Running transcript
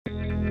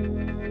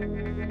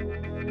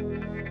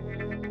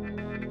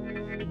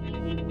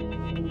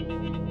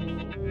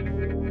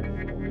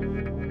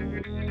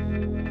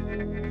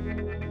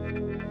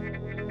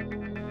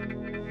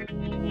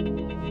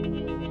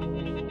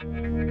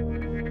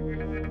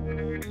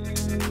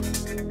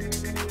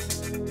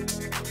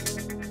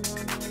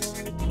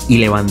Y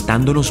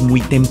levantándonos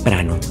muy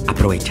temprano,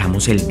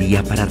 aprovechamos el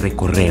día para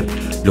recorrer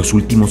los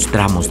últimos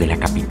tramos de la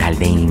capital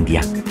de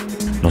India.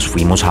 Nos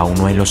fuimos a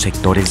uno de los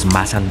sectores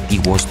más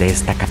antiguos de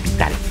esta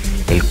capital,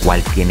 el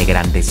cual tiene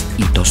grandes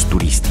hitos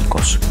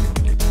turísticos.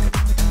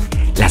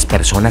 Las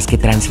personas que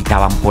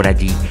transitaban por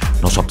allí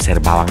nos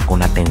observaban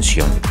con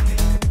atención.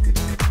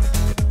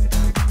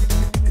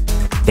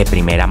 De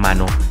primera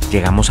mano,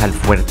 llegamos al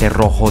fuerte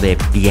rojo de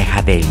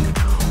Vieja Delhi,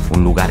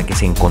 un lugar que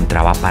se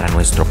encontraba para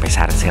nuestro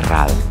pesar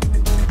cerrado.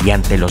 Y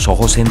ante los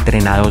ojos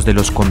entrenados de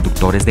los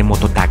conductores de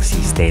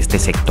mototaxis de este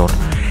sector,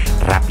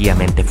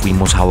 rápidamente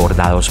fuimos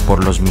abordados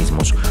por los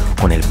mismos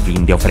con el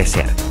fin de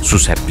ofrecer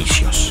sus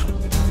servicios.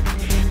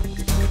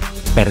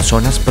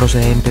 Personas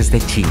procedentes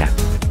de China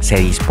se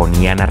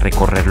disponían a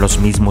recorrer los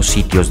mismos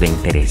sitios de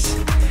interés.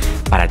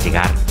 Para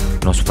llegar,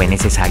 nos fue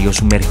necesario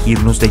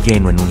sumergirnos de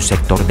lleno en un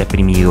sector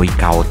deprimido y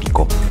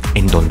caótico,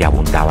 en donde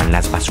abundaban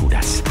las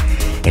basuras.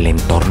 El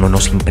entorno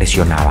nos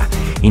impresionaba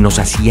y nos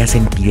hacía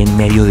sentir en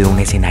medio de un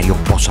escenario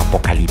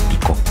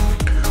posapocalíptico,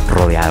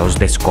 rodeados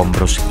de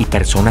escombros y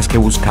personas que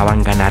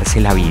buscaban ganarse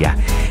la vida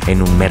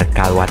en un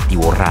mercado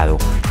atiborrado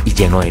y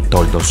lleno de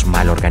toldos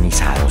mal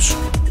organizados.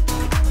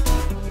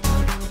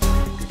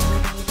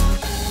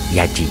 Y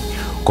allí,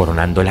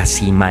 coronando la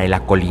cima de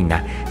la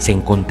colina, se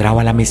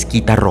encontraba la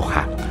Mezquita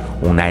Roja,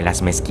 una de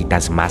las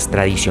mezquitas más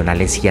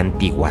tradicionales y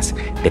antiguas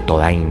de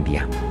toda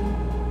India.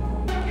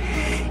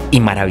 Y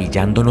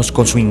maravillándonos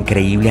con su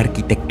increíble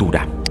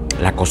arquitectura,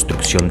 la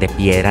construcción de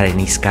piedra de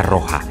níscar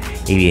roja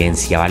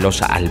evidenciaba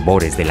los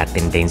albores de la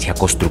tendencia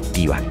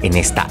constructiva en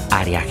esta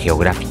área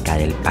geográfica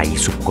del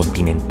país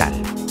subcontinental.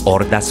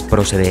 Hordas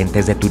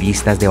procedentes de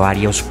turistas de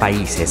varios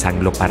países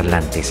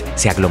angloparlantes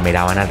se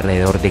aglomeraban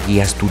alrededor de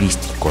guías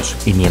turísticos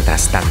y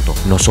mientras tanto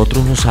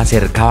nosotros nos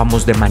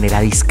acercábamos de manera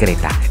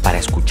discreta para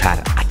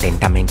escuchar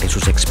atentamente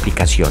sus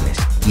explicaciones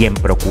y en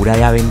procura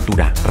de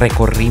aventura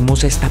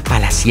recorrimos esta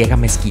palaciega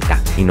mezquita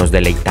y nos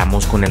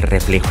deleitamos con el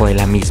reflejo de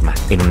la misma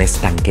en un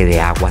estanque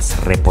de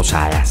aguas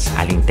reposadas.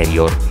 Al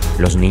interior,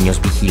 los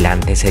niños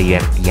vigilantes se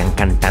divertían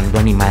cantando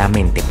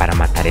animadamente para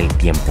matar el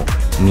tiempo,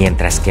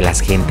 mientras que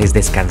las gentes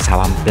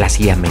descansaban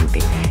plácidamente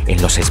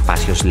en los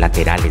espacios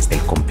laterales del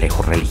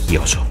complejo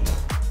religioso.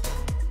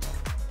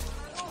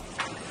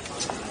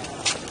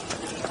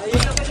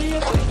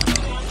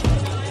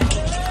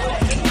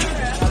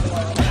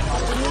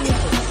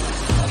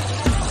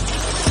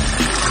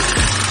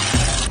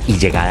 Y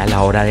llegada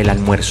la hora del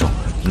almuerzo,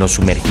 nos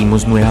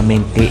sumergimos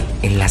nuevamente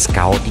en las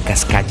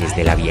caóticas calles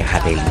de la Vieja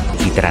Delhi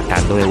y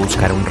tratando de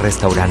buscar un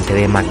restaurante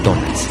de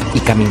McDonald's y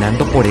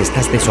caminando por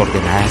estas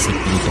desordenadas y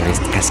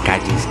pintorescas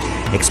calles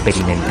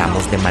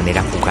experimentamos de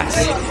manera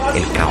fugaz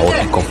el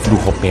caótico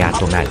flujo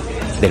peatonal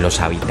de los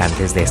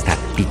habitantes de esta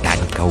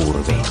titánica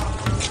urbe.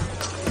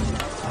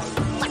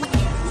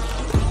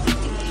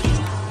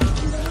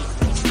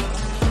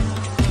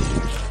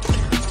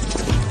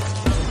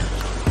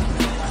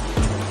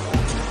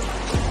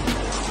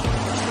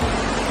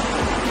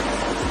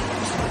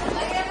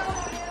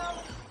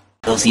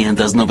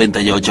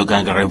 $298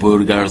 Kangaroo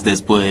Burgers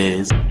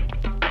después.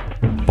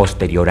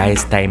 Posterior a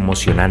esta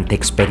emocionante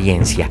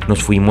experiencia,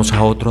 nos fuimos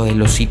a otro de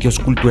los sitios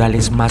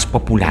culturales más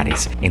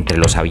populares entre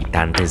los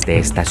habitantes de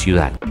esta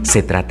ciudad.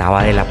 Se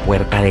trataba de la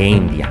Puerta de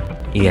India,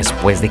 y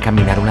después de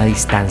caminar una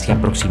distancia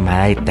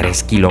aproximada de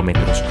 3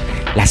 kilómetros,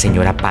 la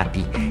señora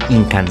Patty,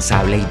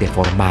 incansable y de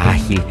forma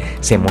ágil,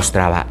 se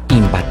mostraba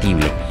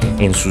imbatible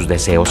en sus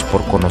deseos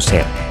por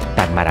conocer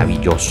tan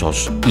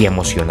maravillosos y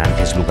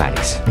emocionantes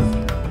lugares.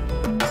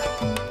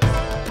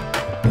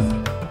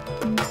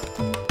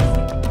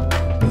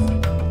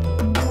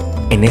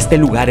 En este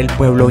lugar el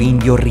pueblo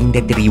indio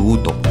rinde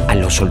tributo a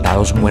los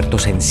soldados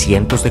muertos en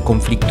cientos de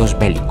conflictos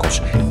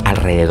bélicos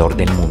alrededor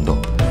del mundo.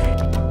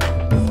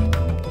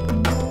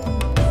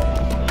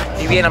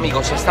 Y bien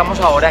amigos,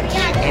 estamos ahora aquí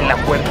en la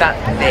Puerta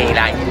de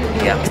la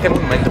India. Este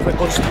monumento fue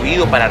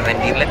construido para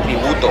rendirle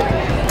tributo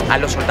a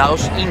los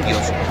soldados indios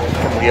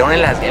que murieron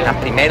en la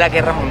Primera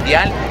Guerra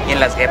Mundial y en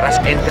las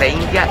guerras entre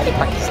India y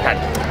Pakistán.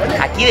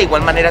 Aquí de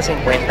igual manera se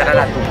encuentra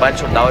la tumba del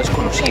soldado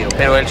desconocido,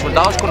 pero el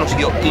soldado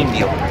desconocido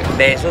indio,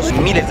 de esos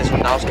miles de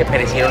soldados que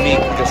perecieron y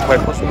cuyos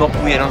cuerpos no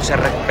pudieron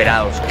ser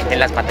recuperados en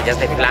las batallas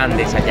de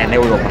Flandes, allá en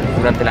Europa,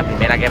 durante la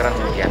Primera Guerra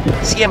Mundial.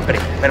 Siempre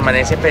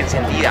permanece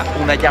encendida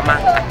una llama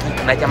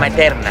aquí, una llama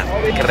eterna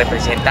que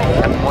representa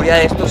la memoria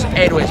de estos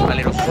héroes,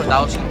 valerosos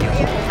soldados indios.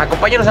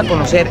 Acompáñanos a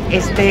conocer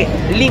este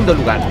lindo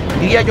lugar,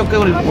 diría yo que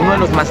uno de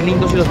los más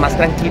lindos y los más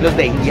tranquilos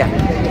de India,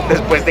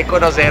 después de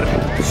conocer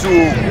su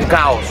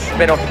caos,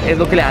 pero es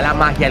lo que le da la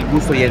magia, el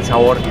gusto y el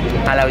sabor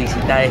a la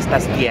visita de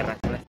estas tierras.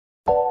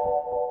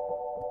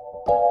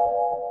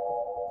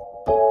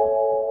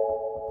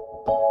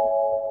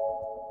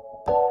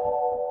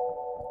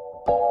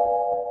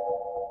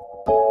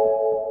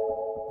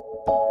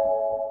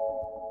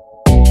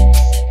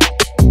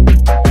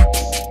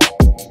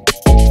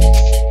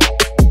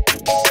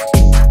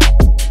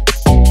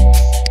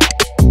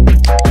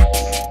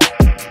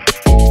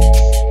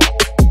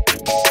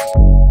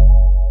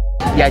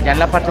 Y allá en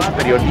la parte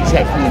superior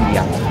dice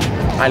India.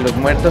 a los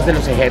muertos de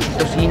los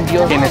ejércitos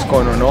indios, quienes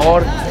con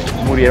honor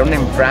murieron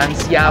en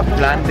Francia,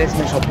 Flandes,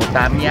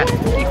 Mesopotamia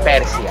y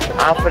Persia,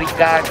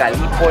 África,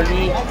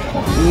 Galípoli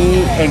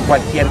y en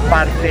cualquier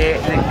parte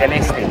del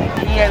este.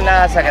 Y en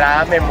la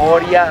sagrada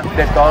memoria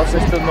de todos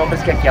estos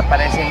nombres que aquí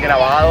aparecen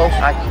grabados,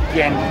 a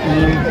quien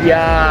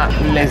India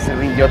les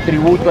rindió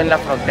tributo en la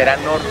frontera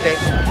norte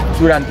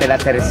durante la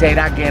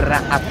Tercera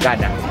Guerra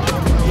Afgana.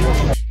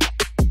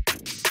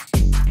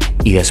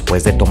 Y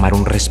después de tomar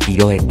un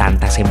respiro de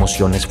tantas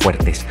emociones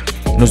fuertes,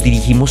 nos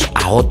dirigimos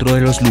a otro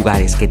de los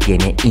lugares que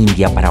tiene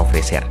India para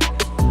ofrecer.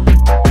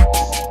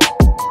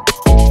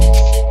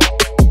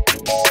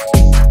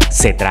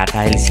 Se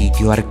trata del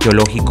sitio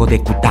arqueológico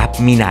de QUTAB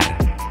Minar,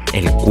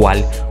 el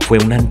cual fue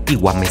una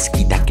antigua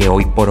mezquita que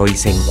hoy por hoy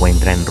se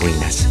encuentra en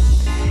ruinas.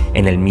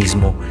 En el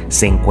mismo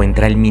se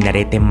encuentra el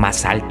minarete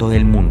más alto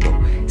del mundo,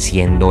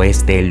 siendo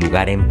este el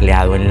lugar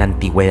empleado en la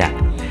antigüedad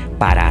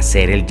para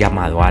hacer el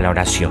llamado a la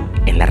oración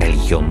en la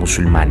religión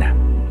musulmana.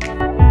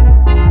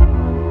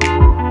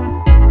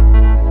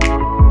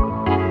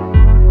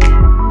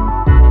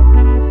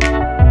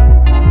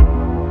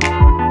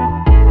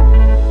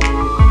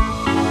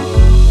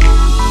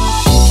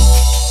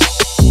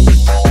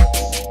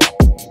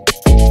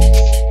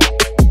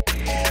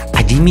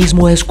 Allí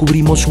mismo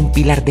descubrimos un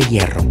pilar de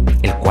hierro,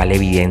 el cual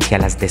evidencia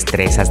las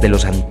destrezas de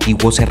los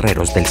antiguos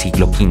herreros del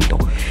siglo V,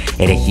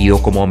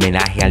 erigido como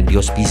homenaje al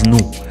dios Vishnu,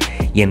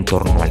 y en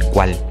torno al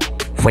cual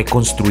fue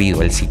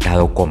construido el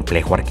citado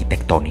complejo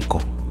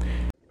arquitectónico.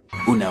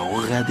 Una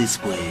hora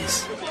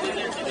después.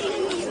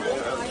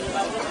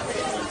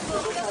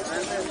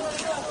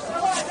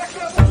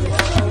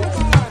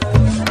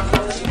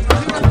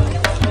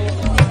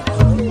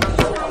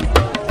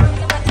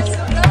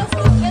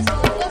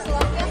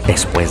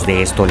 Después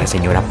de esto, la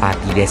señora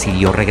Patty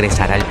decidió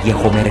regresar al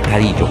viejo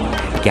mercadillo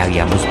que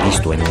habíamos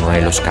visto en uno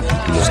de los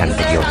capítulos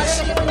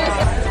anteriores.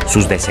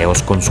 Sus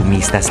deseos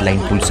consumistas la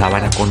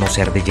impulsaban a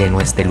conocer de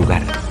lleno este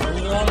lugar.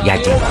 Y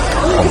allí,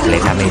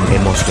 completamente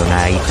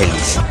emocionada y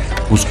feliz,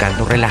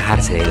 buscando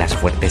relajarse de las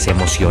fuertes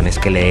emociones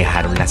que le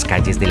dejaron las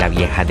calles de la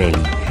vieja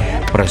Delhi,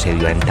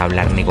 procedió a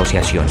entablar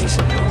negociaciones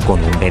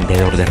con un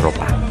vendedor de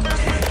ropa.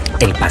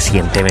 El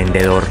paciente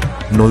vendedor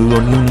no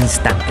dudó ni un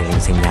instante en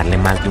enseñarle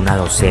más de una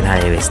docena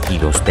de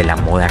vestidos de la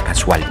moda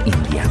casual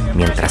india.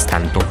 Mientras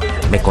tanto,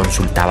 me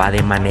consultaba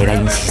de manera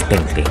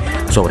insistente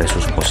sobre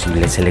sus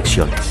posibles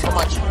selecciones.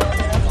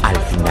 Al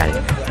final,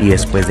 y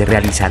después de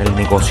realizar el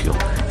negocio,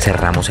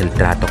 cerramos el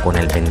trato con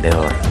el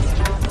vendedor.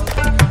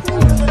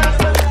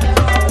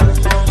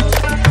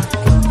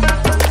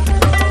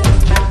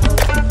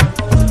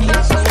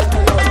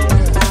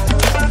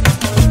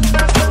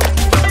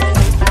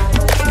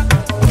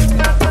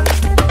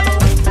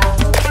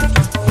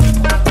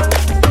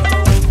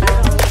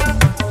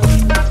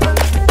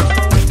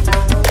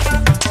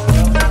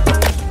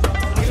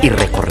 Y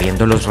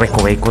recorriendo los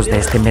recovecos de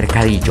este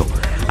mercadillo,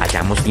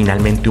 hallamos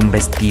finalmente un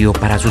vestido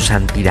para su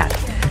santidad,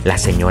 la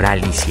señora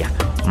Alicia,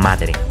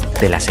 madre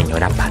de la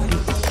señora Patty.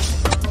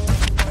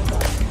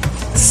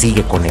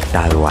 Sigue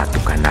conectado a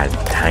tu canal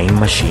Time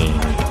Machine.